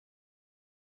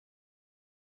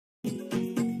Dad,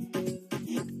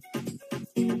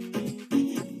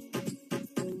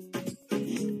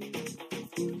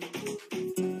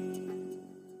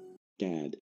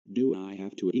 do I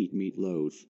have to eat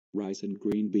meatloaf, rice and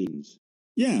green beans?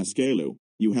 Yes, Caillou,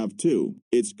 you have to.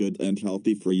 It's good and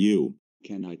healthy for you.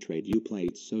 Can I trade you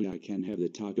plates so I can have the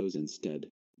tacos instead?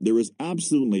 There is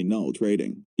absolutely no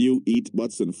trading. You eat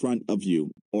what's in front of you,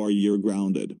 or you're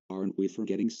grounded. Aren't we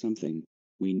forgetting something?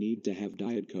 We need to have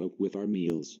Diet Coke with our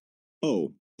meals.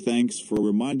 Oh, thanks for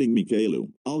reminding me, Caillou.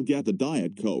 I'll get the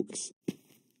Diet Cokes.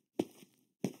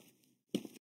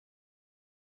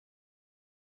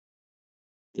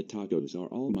 The tacos are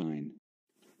all mine.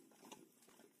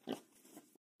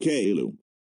 Caillou,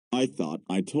 I thought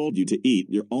I told you to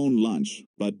eat your own lunch,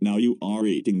 but now you are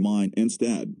eating mine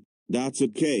instead. That's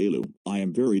it, Caillou. I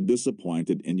am very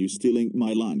disappointed in you stealing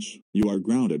my lunch. You are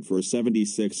grounded for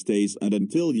 76 days, and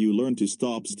until you learn to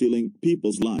stop stealing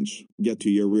people's lunch, get to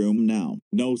your room now.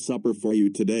 No supper for you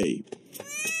today.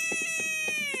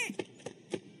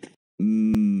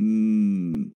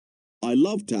 I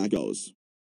love tacos.